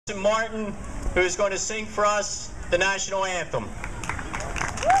Martin, who is going to sing for us the national anthem.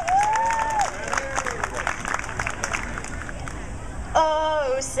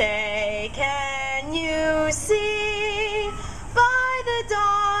 Oh, say, can you see by the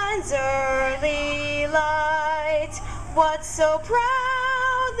dawn's early light what so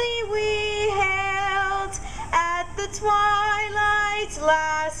proudly we hailed at the twilight's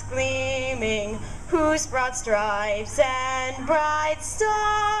last gleaming, whose broad stripes and bright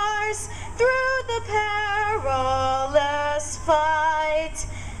stars through the perilous fight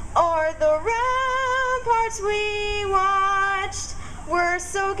o'er the ramparts we watched were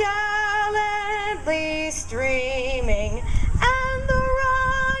so gallantly streaming, and the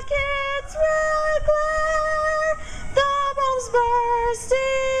rocket's red glare, the bombs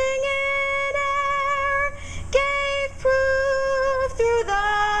bursting in air, gave proof through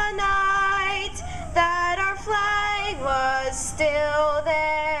the night that our flag was still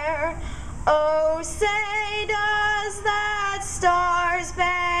there. Oh, say does that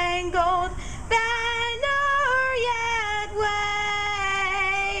star-spangled banner yet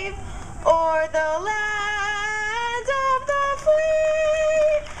wave o'er the land